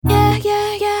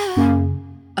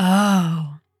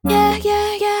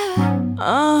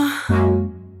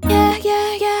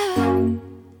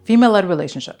female-led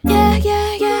relationship. Yeah,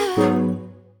 yeah, yeah.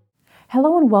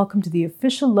 Hello and welcome to the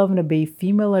official Love and Obey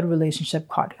female-led relationship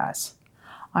podcast.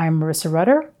 I am Marissa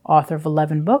Rudder, author of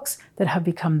 11 books that have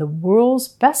become the world's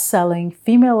best-selling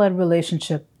female-led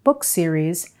relationship book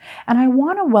series, and I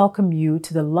want to welcome you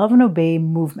to the Love and Obey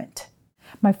movement.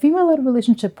 My female-led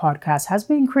relationship podcast has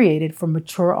been created for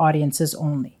mature audiences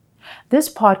only.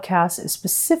 This podcast is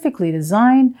specifically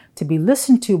designed to be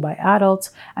listened to by adults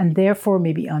and therefore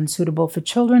may be unsuitable for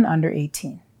children under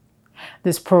 18.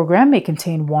 This program may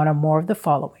contain one or more of the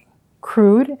following: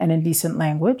 crude and indecent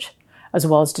language, as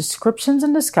well as descriptions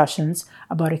and discussions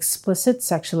about explicit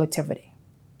sexual activity.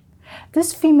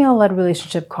 This female-led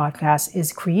relationship podcast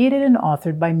is created and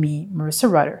authored by me,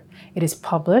 Marissa Rudder. It is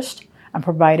published and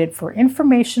provided for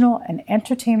informational and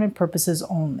entertainment purposes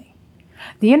only.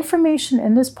 The information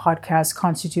in this podcast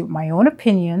constitute my own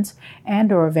opinions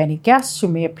and or of any guests who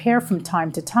may appear from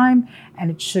time to time,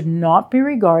 and it should not be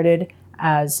regarded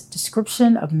as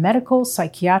description of medical,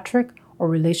 psychiatric, or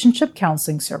relationship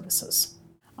counseling services.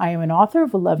 I am an author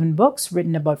of 11 books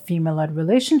written about female-led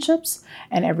relationships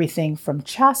and everything from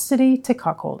chastity to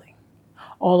cuckolding.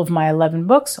 All of my 11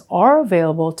 books are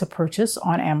available to purchase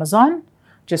on Amazon.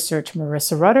 Just search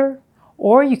Marissa Rudder,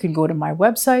 or you can go to my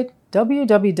website,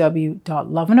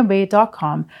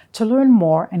 www.loveandobey.com, to learn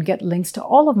more and get links to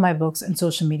all of my books and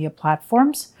social media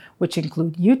platforms, which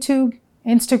include YouTube,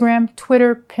 Instagram,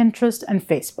 Twitter, Pinterest, and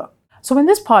Facebook. So in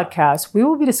this podcast, we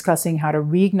will be discussing how to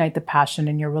reignite the passion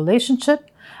in your relationship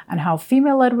and how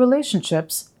female-led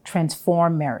relationships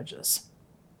transform marriages.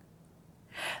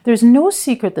 There's no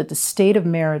secret that the state of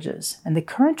marriages and the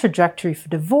current trajectory for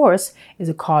divorce is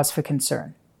a cause for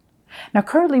concern. Now,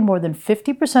 currently, more than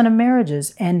 50% of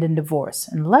marriages end in divorce,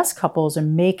 and less couples are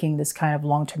making this kind of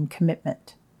long-term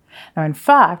commitment. Now, in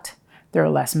fact, there are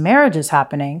less marriages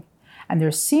happening, and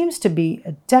there seems to be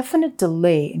a definite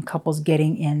delay in couples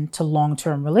getting into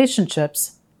long-term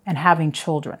relationships and having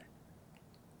children.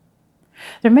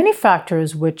 There are many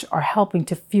factors which are helping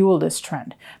to fuel this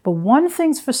trend, but one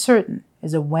thing's for certain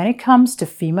is that when it comes to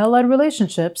female-led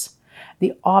relationships,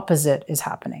 the opposite is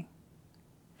happening.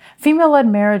 Female-led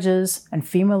marriages and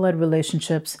female-led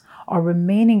relationships are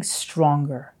remaining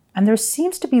stronger, and there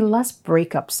seems to be less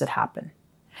breakups that happen.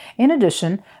 In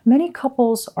addition, many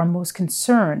couples are most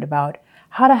concerned about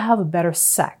how to have a better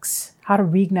sex, how to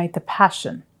reignite the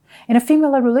passion. In a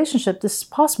female-led relationship, this is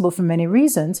possible for many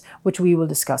reasons, which we will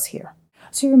discuss here.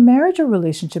 So your marriage or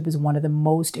relationship is one of the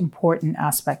most important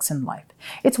aspects in life.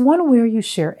 It's one where you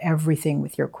share everything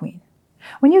with your queen.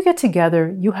 When you get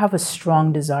together, you have a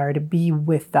strong desire to be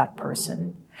with that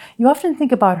person. You often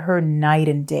think about her night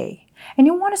and day, and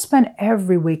you want to spend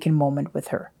every waking moment with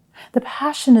her. The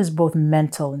passion is both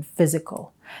mental and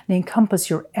physical. They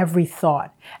encompass your every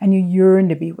thought, and you yearn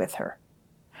to be with her.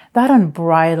 That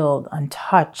unbridled,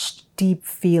 untouched, deep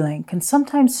feeling can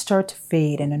sometimes start to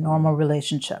fade in a normal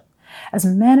relationship, as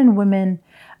men and women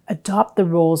adopt the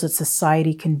roles that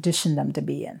society conditioned them to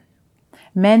be in.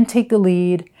 Men take the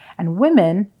lead, and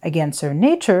women, against their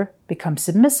nature, become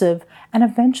submissive and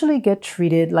eventually get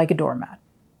treated like a doormat.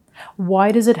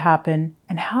 Why does it happen,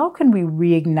 and how can we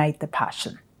reignite the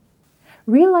passion?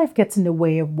 Real life gets in the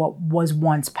way of what was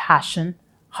once passion,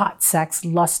 hot sex,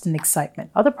 lust, and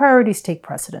excitement. Other priorities take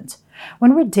precedence.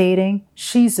 When we're dating,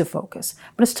 she's the focus.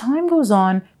 But as time goes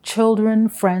on, children,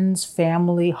 friends,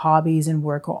 family, hobbies, and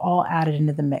work are all added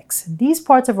into the mix. These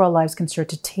parts of our lives can start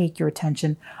to take your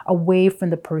attention away from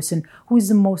the person who is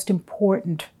the most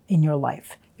important in your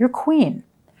life, your queen.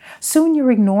 Soon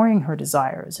you're ignoring her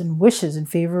desires and wishes in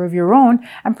favor of your own,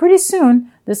 and pretty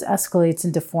soon this escalates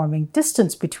into forming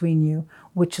distance between you,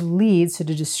 which leads to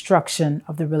the destruction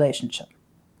of the relationship.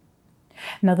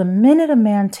 Now, the minute a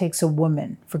man takes a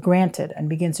woman for granted and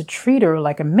begins to treat her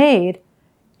like a maid,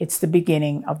 it's the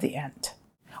beginning of the end.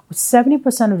 With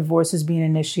 70% of divorces being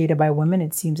initiated by women,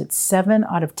 it seems that 7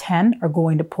 out of 10 are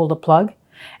going to pull the plug,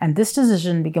 and this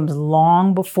decision becomes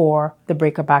long before the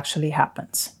breakup actually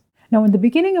happens. Now, in the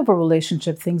beginning of a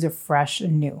relationship, things are fresh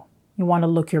and new. You want to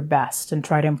look your best and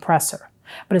try to impress her.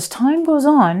 But as time goes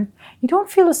on, you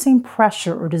don't feel the same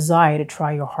pressure or desire to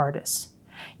try your hardest.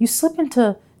 You slip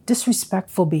into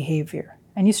disrespectful behavior,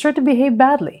 and you start to behave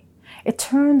badly. It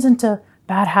turns into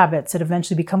bad habits that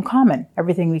eventually become common.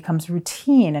 Everything becomes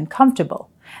routine and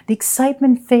comfortable. The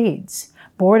excitement fades.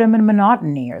 Boredom and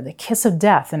monotony are the kiss of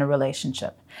death in a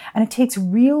relationship, and it takes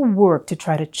real work to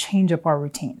try to change up our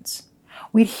routines.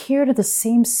 We adhere to the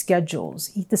same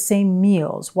schedules, eat the same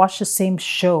meals, watch the same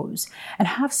shows, and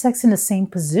have sex in the same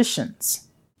positions.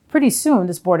 Pretty soon,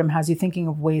 this boredom has you thinking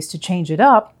of ways to change it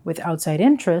up with outside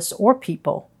interests or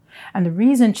people. And the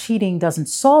reason cheating doesn't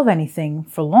solve anything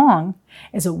for long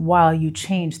is that while you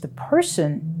change the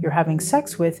person you're having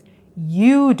sex with,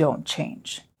 you don't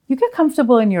change. You get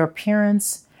comfortable in your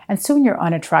appearance, and soon you're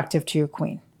unattractive to your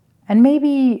queen. And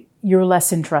maybe you're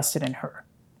less interested in her.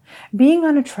 Being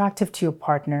unattractive to your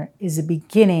partner is the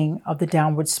beginning of the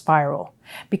downward spiral,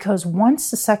 because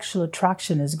once the sexual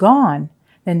attraction is gone,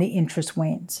 then the interest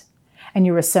wanes, and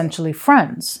you're essentially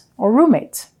friends or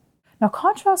roommates. Now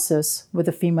contrast this with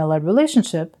a female-led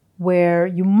relationship where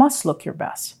you must look your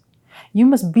best. You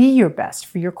must be your best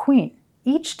for your queen.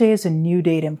 Each day is a new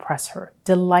day to impress her,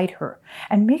 delight her,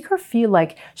 and make her feel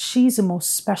like she's the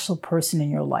most special person in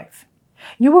your life.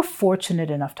 You were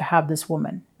fortunate enough to have this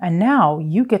woman, and now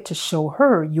you get to show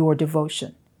her your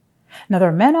devotion. Now, there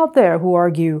are men out there who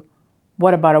argue,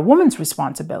 what about a woman's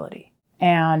responsibility?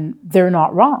 And they're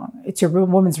not wrong. It's your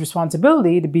woman's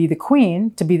responsibility to be the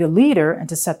queen, to be the leader, and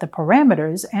to set the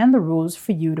parameters and the rules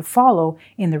for you to follow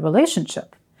in the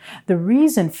relationship. The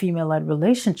reason female-led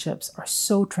relationships are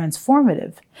so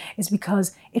transformative is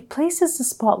because it places the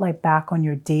spotlight back on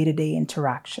your day-to-day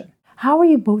interaction. How are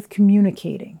you both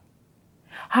communicating?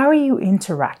 How are you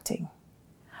interacting?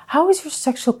 How is your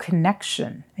sexual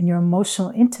connection and your emotional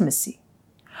intimacy?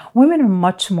 Women are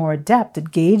much more adept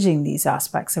at gauging these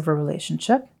aspects of a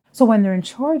relationship, so when they're in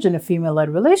charge in a female-led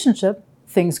relationship,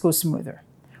 things go smoother.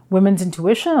 Women's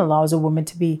intuition allows a woman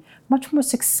to be much more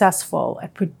successful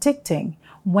at predicting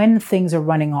when things are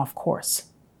running off course.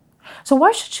 So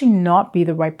why should she not be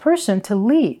the right person to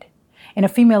lead? In a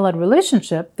female-led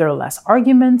relationship, there are less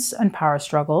arguments and power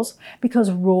struggles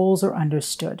because roles are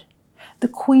understood. The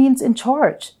queen's in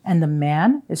charge, and the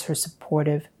man is her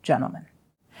supportive gentleman.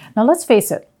 Now let's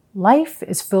face it, life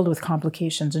is filled with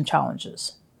complications and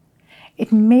challenges.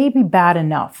 It may be bad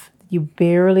enough that you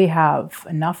barely have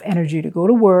enough energy to go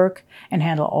to work and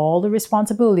handle all the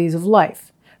responsibilities of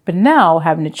life, but now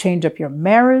having to change up your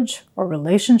marriage or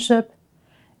relationship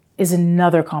is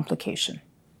another complication.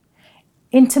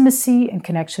 Intimacy and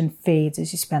connection fades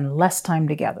as you spend less time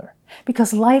together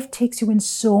because life takes you in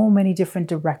so many different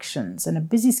directions, and a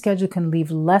busy schedule can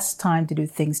leave less time to do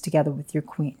things together with your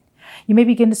queen. You may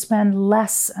begin to spend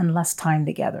less and less time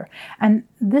together, and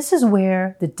this is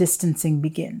where the distancing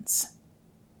begins.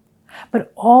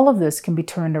 But all of this can be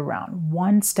turned around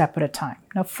one step at a time.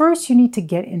 Now, first, you need to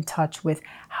get in touch with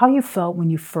how you felt when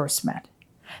you first met.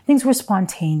 Things were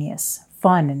spontaneous,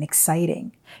 fun, and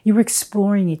exciting. You were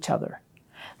exploring each other.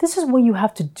 This is what you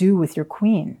have to do with your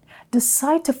queen.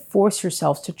 Decide to force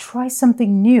yourselves to try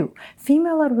something new.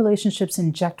 Female-led relationships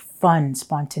inject fun,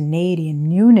 spontaneity, and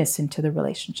newness into the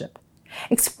relationship.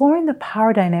 Exploring the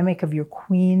power dynamic of your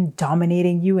queen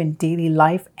dominating you in daily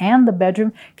life and the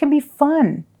bedroom can be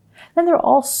fun. Then there are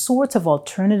all sorts of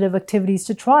alternative activities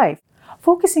to try.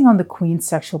 Focusing on the queen's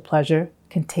sexual pleasure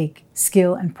can take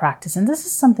skill and practice, and this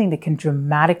is something that can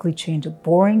dramatically change a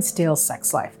boring, stale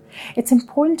sex life. It's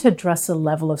important to address the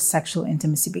level of sexual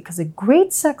intimacy because a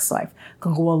great sex life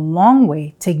can go a long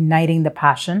way to igniting the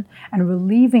passion and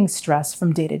relieving stress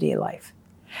from day-to-day life.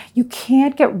 You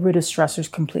can't get rid of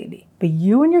stressors completely, but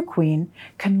you and your queen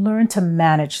can learn to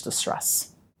manage the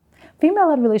stress.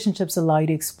 Female-led relationships allow you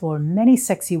to explore many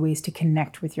sexy ways to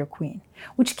connect with your queen,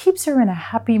 which keeps her in a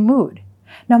happy mood.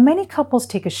 Now, many couples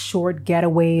take a short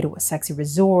getaway to a sexy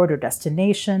resort or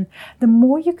destination. The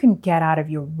more you can get out of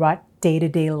your rut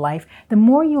day-to-day life, the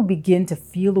more you'll begin to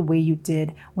feel the way you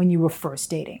did when you were first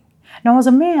dating. Now, as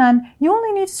a man, you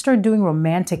only need to start doing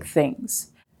romantic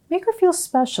things. Make her feel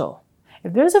special.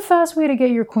 If there's a fast way to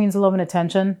get your queen's love and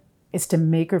attention, it's to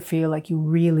make her feel like you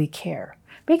really care.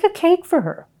 Bake a cake for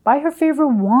her. Buy her favorite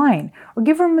wine, or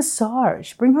give her a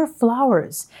massage, bring her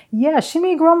flowers. Yeah, she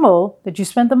may grumble that you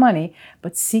spent the money,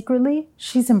 but secretly,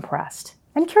 she's impressed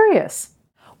and curious.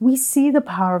 We see the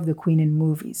power of the queen in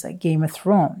movies like Game of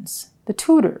Thrones, The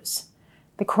Tudors,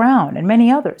 The Crown, and many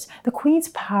others. The queen's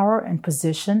power and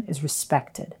position is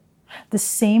respected. The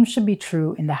same should be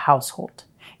true in the household.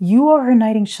 You are her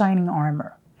knight in shining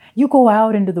armor. You go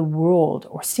out into the world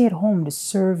or stay at home to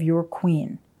serve your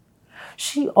queen.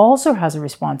 She also has the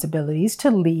responsibilities to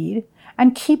lead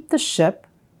and keep the ship,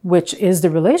 which is the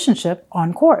relationship,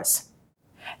 on course.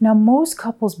 Now, most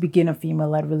couples begin a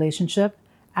female-led relationship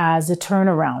as a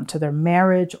turnaround to their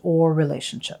marriage or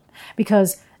relationship,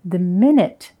 because the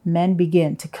minute men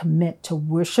begin to commit to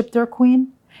worship their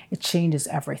queen, it changes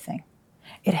everything.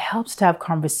 It helps to have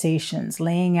conversations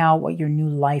laying out what your new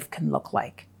life can look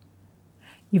like.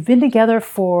 You've been together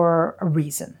for a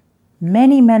reason.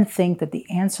 Many men think that the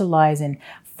answer lies in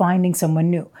finding someone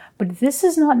new, but this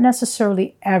is not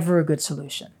necessarily ever a good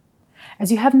solution,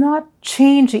 as you have not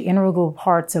changed the integral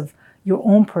parts of your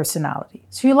own personality.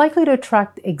 So you're likely to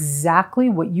attract exactly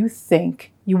what you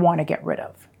think you want to get rid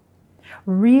of.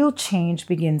 Real change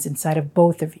begins inside of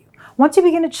both of you. Once you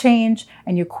begin to change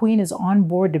and your queen is on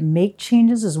board to make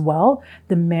changes as well,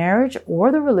 the marriage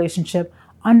or the relationship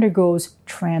undergoes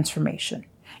transformation.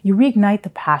 You reignite the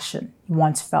passion you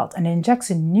once felt, and it injects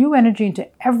a new energy into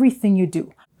everything you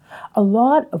do. A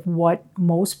lot of what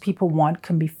most people want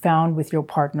can be found with your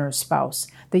partner or spouse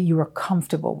that you are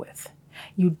comfortable with.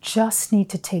 You just need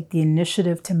to take the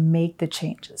initiative to make the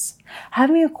changes.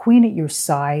 Having a queen at your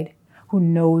side who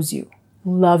knows you,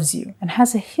 loves you, and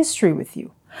has a history with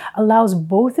you allows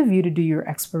both of you to do your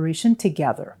exploration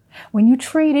together. When you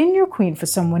trade in your queen for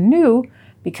someone new,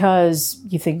 because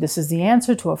you think this is the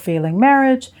answer to a failing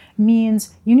marriage,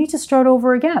 means you need to start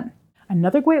over again.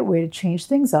 Another great way to change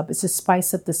things up is to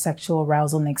spice up the sexual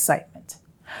arousal and excitement.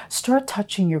 Start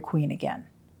touching your queen again.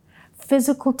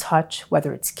 Physical touch,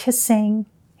 whether it's kissing,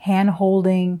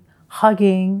 hand-holding,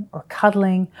 hugging, or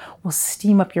cuddling, will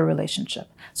steam up your relationship.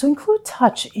 So include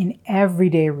touch in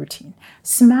everyday routine.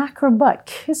 Smack her butt,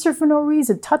 kiss her for no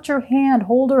reason, touch her hand,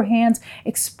 hold her hands,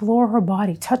 explore her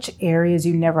body, touch areas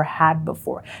you never had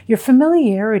before. Your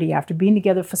familiarity after being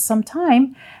together for some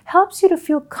time helps you to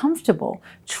feel comfortable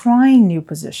trying new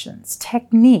positions,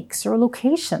 techniques, or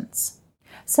locations.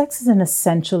 Sex is an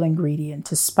essential ingredient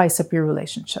to spice up your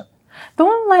relationship.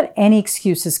 Don't let any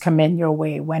excuses come in your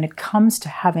way when it comes to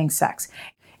having sex.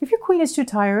 If your queen is too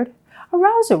tired,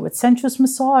 arouse her with sensuous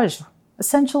massage,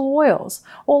 essential oils,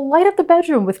 or light up the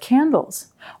bedroom with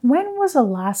candles. When was the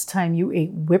last time you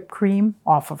ate whipped cream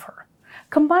off of her?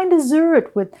 Combine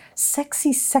dessert with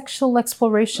sexy sexual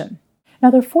exploration. Now,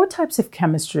 there are 4 types of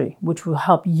chemistry which will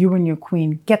help you and your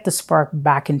queen get the spark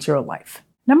back into your life.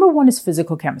 Number 1 is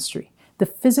physical chemistry. The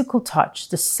physical touch,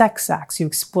 the sex acts you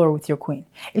explore with your queen.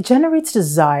 It generates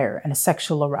desire and a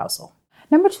sexual arousal.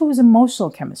 Number 2 is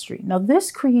emotional chemistry. Now this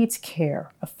creates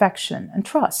care, affection, and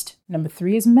trust. Number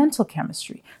 3 is mental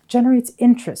chemistry. Generates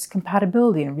interest,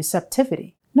 compatibility, and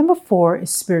receptivity. Number 4 is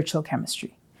spiritual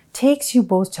chemistry. Takes you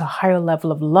both to a higher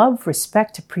level of love,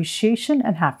 respect, appreciation,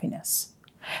 and happiness.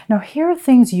 Now here are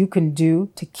things you can do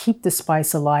to keep the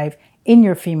spice alive in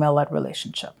your female-led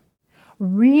relationship.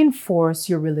 Reinforce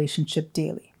your relationship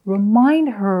daily. Remind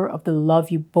her of the love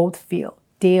you both feel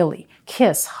daily.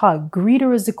 Kiss, hug, greet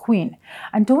her as the queen,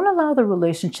 and don't allow the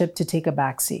relationship to take a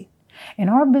backseat. In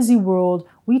our busy world,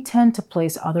 we tend to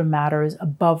place other matters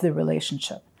above the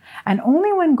relationship, and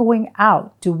only when going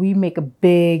out do we make a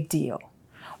big deal.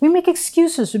 We make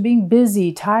excuses for being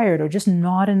busy, tired, or just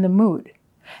not in the mood.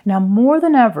 Now, more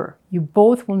than ever, you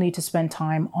both will need to spend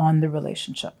time on the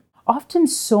relationship. Often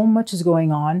so much is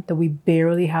going on that we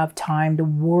barely have time to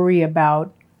worry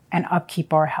about and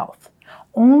upkeep our health.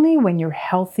 Only when you're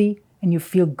healthy and you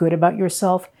feel good about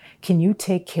yourself can you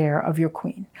take care of your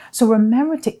queen. So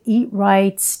remember to eat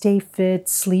right, stay fit,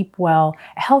 sleep well.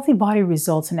 A healthy body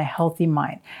results in a healthy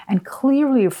mind and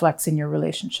clearly reflects in your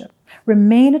relationship.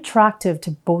 Remain attractive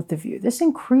to both of you. This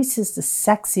increases the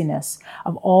sexiness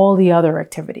of all the other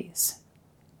activities.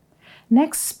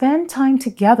 Next, spend time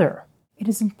together. It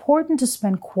is important to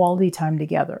spend quality time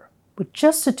together with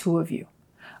just the 2 of you.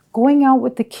 Going out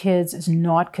with the kids is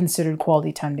not considered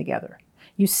quality time together.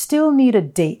 You still need a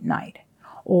date night,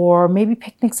 or maybe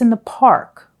picnics in the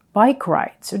park, bike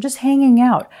rides, or just hanging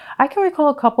out. I can recall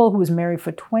a couple who was married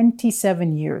for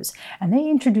 27 years, and they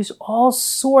introduced all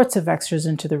sorts of extras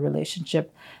into the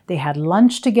relationship. They had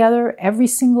lunch together every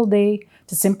single day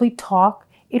to simply talk.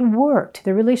 It worked.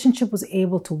 The relationship was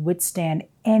able to withstand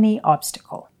any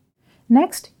obstacle.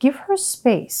 Next, give her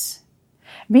space.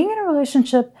 Being in a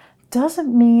relationship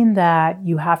doesn't mean that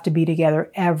you have to be together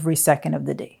every second of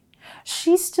the day.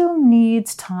 She still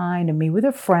needs time to meet with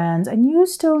her friends, and you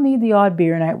still need the odd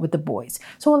beer night with the boys.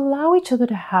 So allow each other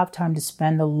to have time to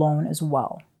spend alone as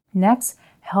well. Next,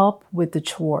 help with the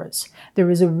chores.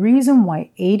 There is a reason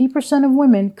why 80% of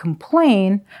women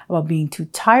complain about being too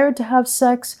tired to have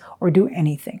sex or do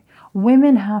anything.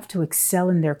 Women have to excel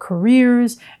in their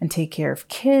careers and take care of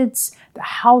kids, the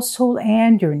household,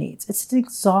 and your needs. It's an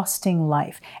exhausting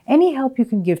life. Any help you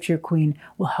can give to your queen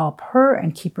will help her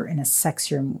and keep her in a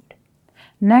sexier mood.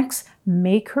 Next,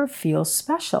 make her feel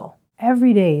special.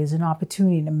 Every day is an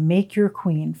opportunity to make your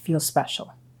queen feel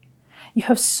special. You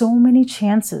have so many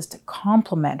chances to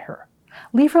compliment her.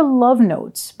 Leave her love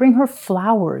notes, bring her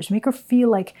flowers, make her feel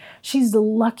like she's the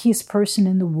luckiest person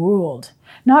in the world.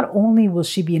 Not only will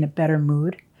she be in a better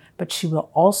mood, but she will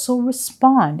also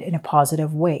respond in a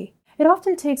positive way. It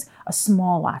often takes a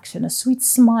small action, a sweet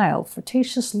smile,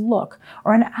 flirtatious look,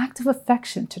 or an act of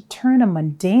affection to turn a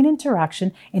mundane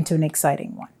interaction into an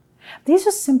exciting one. These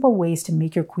are simple ways to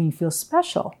make your queen feel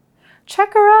special.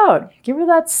 Check her out. Give her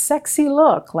that sexy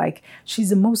look like she's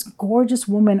the most gorgeous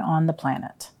woman on the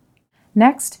planet.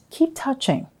 Next, keep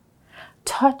touching.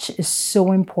 Touch is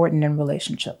so important in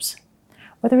relationships.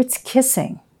 Whether it's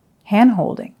kissing,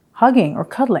 hand-holding, hugging, or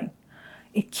cuddling,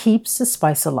 it keeps the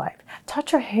spice alive.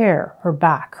 Touch her hair, her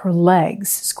back, her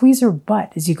legs. Squeeze her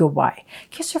butt as you go by.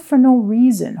 Kiss her for no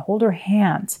reason. Hold her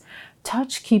hands.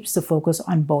 Touch keeps the focus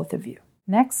on both of you.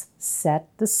 Next, set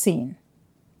the scene.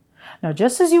 Now,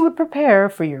 just as you would prepare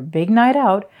for your big night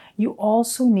out, you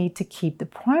also need to keep the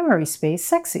primary space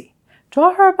sexy.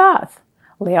 Draw her a bath.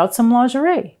 Lay out some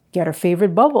lingerie. Get her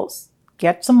favorite bubbles.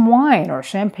 Get some wine or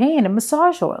champagne and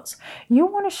massage oils. You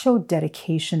want to show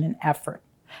dedication and effort.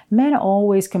 Men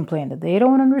always complain that they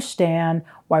don't understand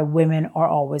why women are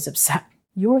always upset.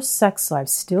 Your sex life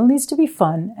still needs to be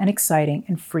fun and exciting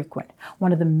and frequent.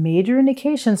 One of the major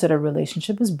indications that a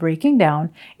relationship is breaking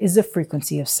down is the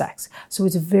frequency of sex. So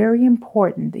it's very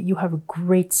important that you have a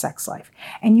great sex life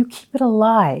and you keep it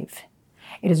alive.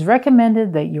 It is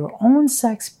recommended that your own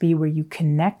sex be where you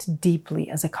connect deeply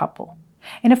as a couple.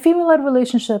 In a female-led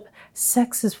relationship,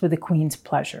 sex is for the queen's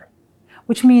pleasure,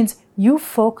 which means you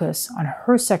focus on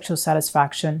her sexual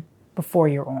satisfaction before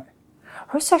your own.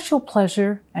 Her sexual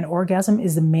pleasure and orgasm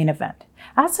is the main event.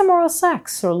 Add some oral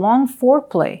sex or long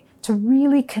foreplay to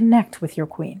really connect with your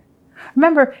queen.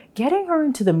 Remember, getting her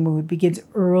into the mood begins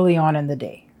early on in the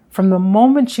day. From the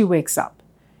moment she wakes up,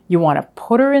 you want to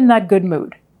put her in that good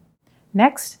mood.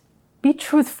 Next, be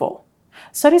truthful.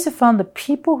 Studies have found that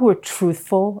people who are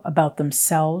truthful about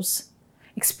themselves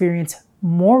experience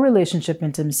more relationship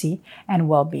intimacy and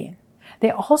well-being.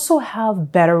 They also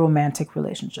have better romantic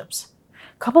relationships.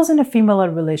 Couples in a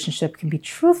female-led relationship can be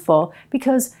truthful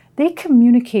because they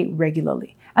communicate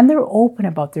regularly and they're open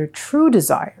about their true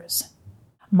desires.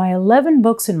 My 11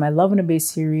 books in my Love and Obey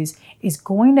series is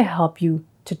going to help you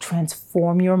to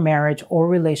transform your marriage or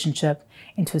relationship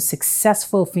into a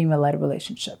successful female-led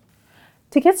relationship.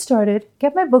 To get started,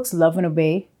 get my books Love and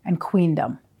Obey and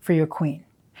Queendom for your queen.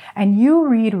 And you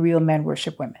read Real Men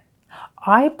Worship Women.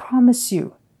 I promise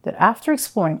you that after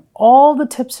exploring all the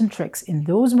tips and tricks in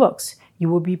those books, you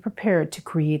will be prepared to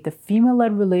create the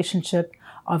female-led relationship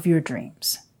of your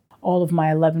dreams. All of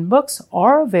my 11 books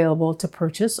are available to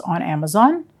purchase on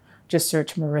Amazon. Just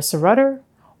search Marissa Rudder,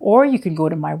 or you can go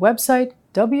to my website,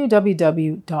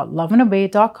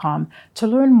 www.loveandobey.com, to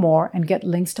learn more and get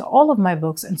links to all of my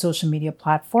books and social media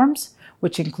platforms,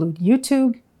 which include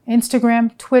YouTube,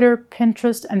 Instagram, Twitter,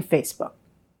 Pinterest, and Facebook.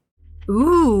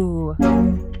 Ooh.